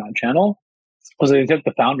smashed it on that channel was they took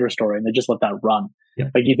the founder story and they just let that run. Yeah.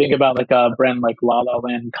 Like you think about like a brand like La La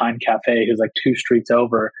Land Kind Cafe, who's like 2 streets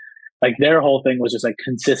over. Like their whole thing was just like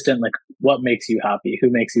consistent, like what makes you happy, who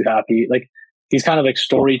makes you happy, like these kind of like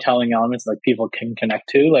storytelling elements like people can connect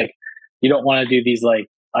to. Like you don't want to do these like,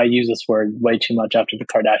 I use this word way too much after the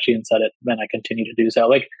Kardashians said it, then I continue to do so.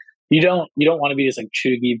 Like you don't want to be this like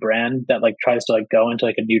chuggy brand that like tries to like go into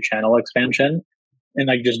like a new channel expansion and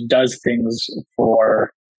like just does things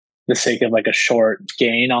for the sake of like a short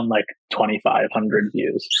gain on like 2,500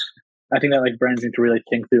 views. I think that like brands need to really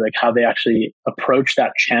think through like how they actually approach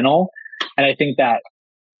that channel. And I think that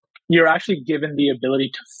you're actually given the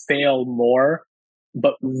ability to fail more,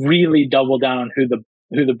 but really double down on who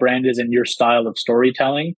the brand is and your style of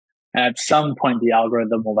storytelling. And at some point the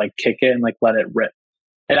algorithm will like kick it and like let it rip.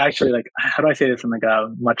 It actually like, how do I say this in like a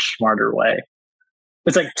much smarter way?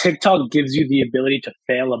 It's like TikTok gives you the ability to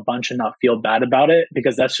fail a bunch and not feel bad about it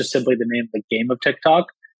because that's just simply the name of the game of TikTok.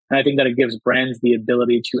 And I think that it gives brands the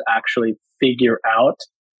ability to actually figure out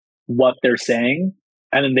what they're saying.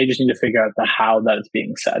 And then they just need to figure out the how that is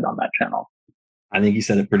being said on that channel. I think you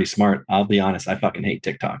said it pretty smart. I'll be honest. I fucking hate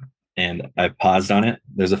TikTok and I paused on it.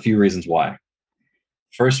 There's a few reasons why.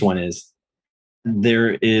 First one is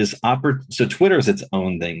there is so Twitter is its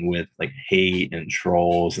own thing with like hate and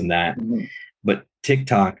trolls and that. Mm-hmm. But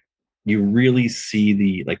TikTok, you really see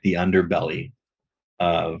the underbelly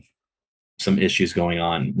of some issues going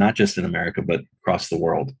on, not just in America, but across the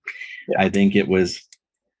world. Yeah. I think it was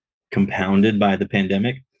compounded by the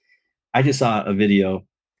pandemic. I just saw a video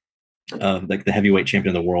like the heavyweight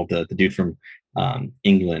champion of the world, the dude from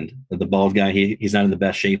England, the bald guy. He's not in the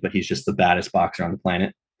best shape, but he's just the baddest boxer on the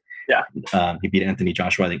planet. Yeah. He beat Anthony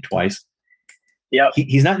Joshua, I think, twice. Yeah.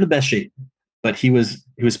 He's not in the best shape, but he was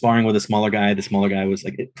sparring with a smaller guy. The smaller guy was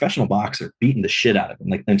like a professional boxer, beating the shit out of him.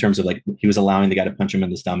 Like in terms of like he was allowing the guy to punch him in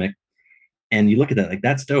the stomach. And you look at that, like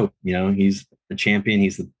that's dope. You know, he's the champion.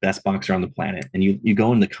 He's the best boxer on the planet. And you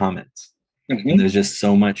go in the comments, and there's just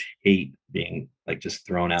so much hate being like just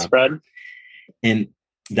thrown out. Spread. And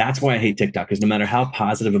that's why I hate TikTok, because no matter how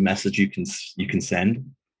positive a message you can send,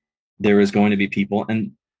 there is going to be people.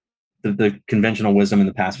 And the conventional wisdom in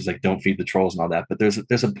the past was like, don't feed the trolls and all that. But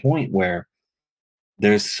there's a point where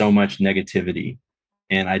there's so much negativity.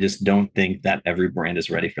 And I just don't think that every brand is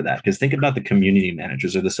ready for that. Because think about the community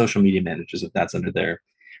managers or the social media managers, if that's on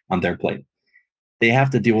their plate. They have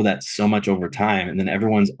to deal with that so much over time. And then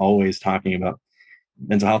everyone's always talking about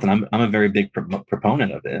mental health. And I'm a very big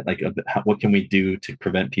proponent of it. Like, what can we do to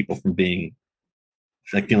prevent people from being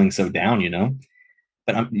like feeling so down, you know?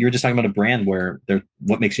 But you're just talking about a brand where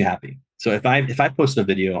what makes you happy. So if I post a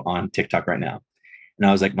video on TikTok right now, and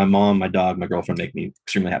I was like, my mom, my dog, my girlfriend make me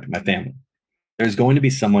extremely happy, my family, there's going to be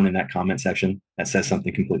someone in that comment section that says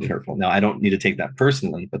something completely hurtful. Now, I don't need to take that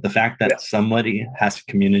personally, but the fact that somebody has to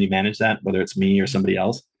community manage that, whether it's me or somebody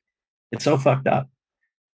else, it's so fucked up.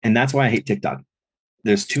 And that's why I hate TikTok.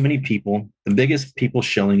 There's too many people. The biggest people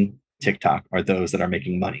shilling TikTok are those that are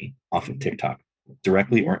making money off of TikTok,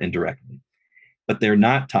 directly or indirectly. But they're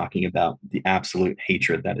not talking about the absolute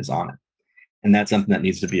hatred that is on it. And that's something that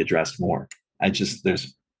needs to be addressed more.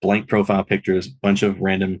 There's blank profile pictures, bunch of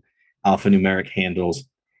random alphanumeric handles,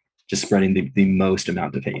 just spreading the most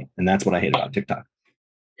amount of hate. And that's what I hate about TikTok.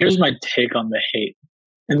 Here's my take on the hate.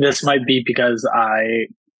 And this might be because I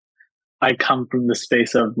come from the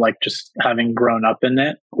space of like just having grown up in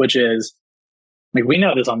it, which is like, we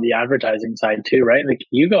know this on the advertising side too, right? Like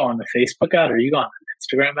you go on the Facebook ad or you go on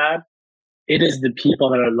an Instagram ad, it is the people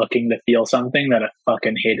that are looking to feel something that have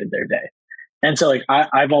fucking hated their day. And so like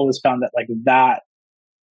I've always found that like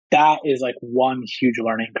that is like one huge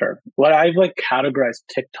learning curve. What I've like categorized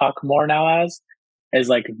TikTok more now as is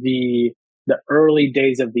like the early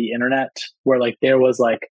days of the internet where like there was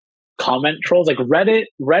like comment trolls. Like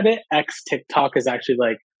Reddit X TikTok is actually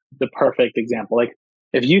like the perfect example. Like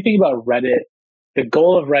if you think about Reddit, the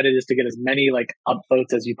goal of Reddit is to get as many like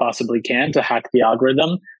upvotes as you possibly can to hack the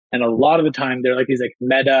algorithm. And a lot of the time they're like these like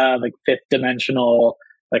meta, like fifth dimensional,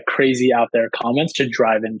 like crazy out there comments to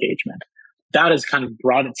drive engagement. That has kind of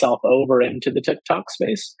brought itself over into the TikTok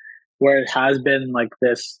space where it has been like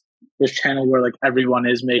this channel where like everyone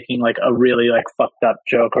is making like a really like fucked up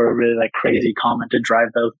joke or a really like crazy comment to drive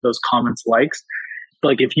those comments likes. But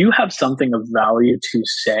like if you have something of value to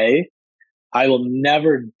say, I will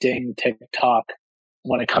never ding TikTok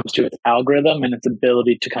when it comes to its algorithm and its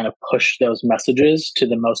ability to kind of push those messages to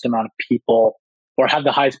the most amount of people or have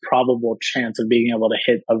the highest probable chance of being able to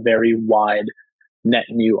hit a very wide net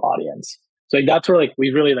new audience. So like that's where like we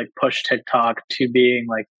really like push TikTok to being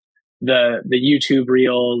like the YouTube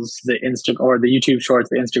Reels, the YouTube Shorts,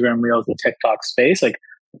 the Instagram Reels, the TikTok space. Like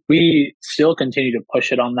we still continue to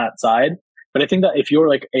push it on that side. But I think that if you're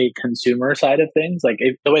like a consumer side of things, like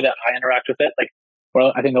the way that I interact with it, like,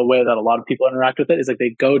 or I think the way that a lot of people interact with it is like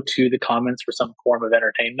they go to the comments for some form of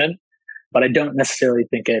entertainment. But I don't necessarily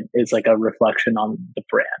think it is like a reflection on the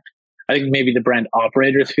brand. I think maybe the brand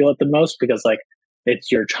operators feel it the most because like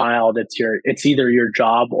it's your child, it's either your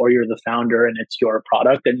job or you're the founder and it's your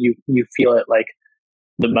product and you feel it like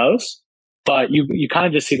the most. But you kind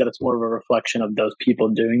of just see that it's more of a reflection of those people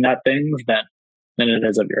doing that things than it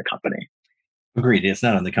is of your company. Agreed. It's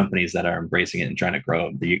not on the companies that are embracing it and trying to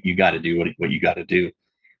grow. You got to do what you got to do.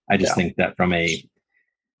 I just think that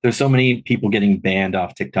there's so many people getting banned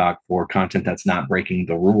off TikTok for content that's not breaking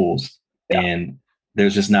the rules, and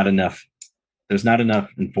there's just not enough. There's not enough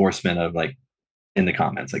enforcement of like in the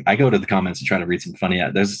comments. Like I go to the comments and try to read some funny.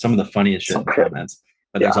 There's some of the funniest shit in the comments,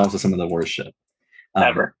 but there's also some of the worst shit.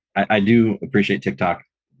 Ever. I do appreciate TikTok,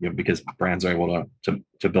 because brands are able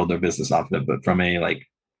to build their business off of it. But from a like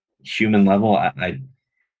human level, I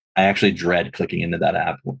actually dread clicking into that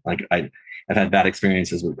app. Like I've had bad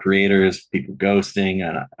experiences with creators, people ghosting,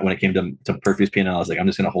 and when it came to Perfy's P&L, I was like, I'm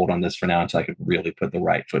just going to hold on this for now until I could really put the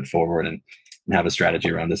right foot forward and have a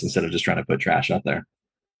strategy around this instead of just trying to put trash out there.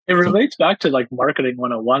 It relates back to like marketing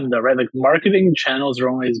 101 though, right? Like marketing channels are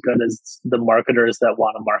only as good as the marketers that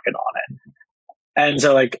want to market on it. And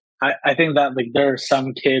so like I think that like there are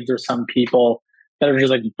some kids or some people that are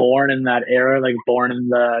just like born in that era, like born in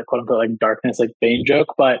the quote unquote like darkness, like Bane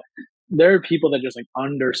joke. But there are people that just like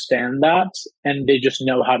understand that, and they just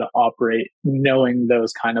know how to operate, knowing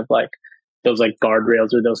those kind of like those like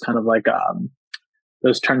guardrails, or those kind of like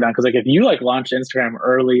those turn down. Because like if you like launched Instagram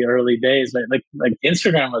early days, like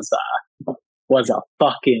Instagram was a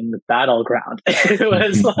fucking battleground. It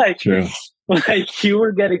was like True. like you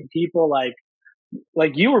were getting people like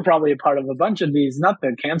you were probably a part of a bunch of these, not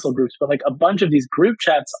the cancel groups, but like a bunch of these group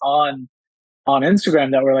chats on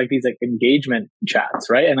Instagram that were like these like engagement chats,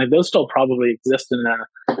 right? And like those still probably exist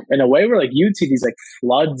in a way where like you'd see these like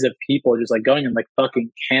floods of people just like going and like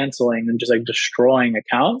fucking canceling and just like destroying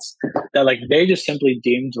accounts that like they just simply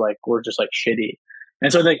deemed like were just like shitty.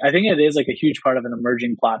 And so like I think it is like a huge part of an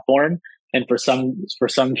emerging platform. And for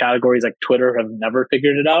some categories like Twitter have never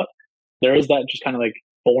figured it out. There is that just kind of like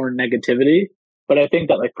born negativity. But I think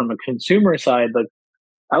that like from a consumer side, like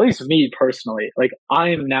at least me personally, like I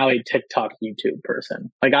am now a TikTok YouTube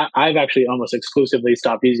person. Like I've actually almost exclusively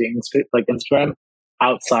stopped using like Instagram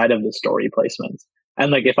outside of the story placements.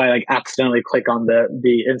 And like if I like accidentally click on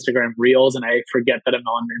the Instagram Reels and I forget that I'm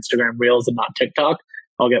on Instagram Reels and not TikTok,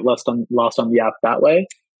 I'll get lost on the app that way.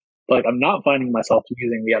 But like, I'm not finding myself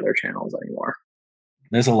using the other channels anymore.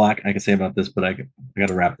 There's a lot I can say about this, but I got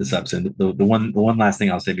to wrap this up. So the one last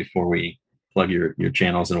thing I'll say before we plug your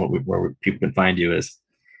channels and where people can find you is,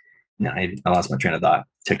 no, I lost my train of thought.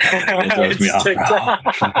 TikTok. It throws me off.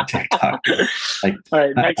 TikTok. TikTok. Like, all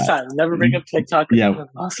right, next time, never bring up TikTok. Yeah.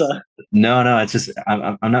 No, it's just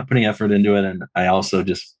I'm not putting effort into it, and I also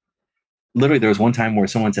just literally there was one time where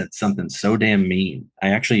someone said something so damn mean. I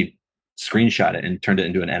actually screenshot it and turned it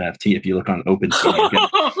into an NFT. If you look on OpenSea,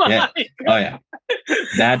 yeah.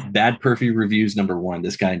 Bad Perfy reviews #1.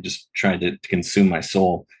 This guy just tried to consume my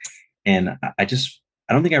soul, and I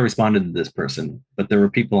don't think I responded to this person, but there were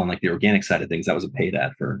people on like the organic side of things. That was a paid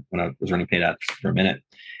ad for when I was running paid ads for a minute.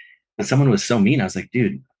 But someone was so mean. I was like,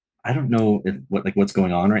 dude, I don't know what's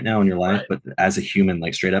going on right now in your life, but as a human,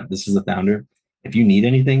 like straight up, this is the founder. If you need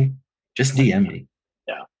anything, just DM me.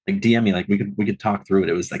 Yeah. Like DM me. Like we could talk through it.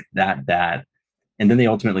 It was like that bad. And then they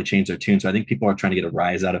ultimately changed their tune. So I think people are trying to get a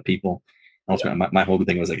rise out of people. Ultimately, my whole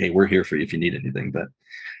thing was like, hey, we're here for you if you need anything. But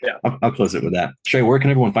yeah, I'll close it with that. Shray, where can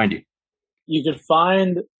everyone find you? You can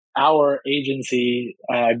find our agency,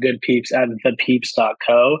 Good Peeps, at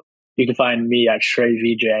thepeeps.co. You can find me at Shray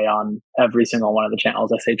VJ on every single one of the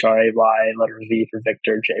channels. SHRAY, letter V for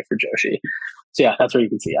Victor, J for Joshi. So yeah, that's where you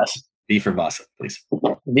can see us. V for Vasa, please.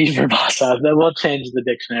 V for Vasa. Then we'll change the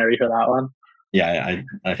dictionary for that one. Yeah,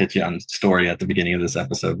 I hit you on story at the beginning of this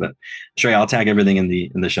episode, but Shray, I'll tag everything in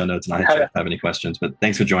the show notes, and I'll hit you if I have any questions. But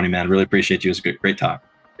thanks for joining, man. Really appreciate you. It was a great talk.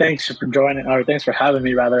 Thanks for joining, or thanks for having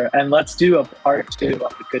me, rather. And let's do a part 2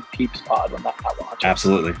 of the Good Peeps pod when that launches.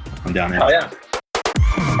 Absolutely. I'm down here. Oh, yeah.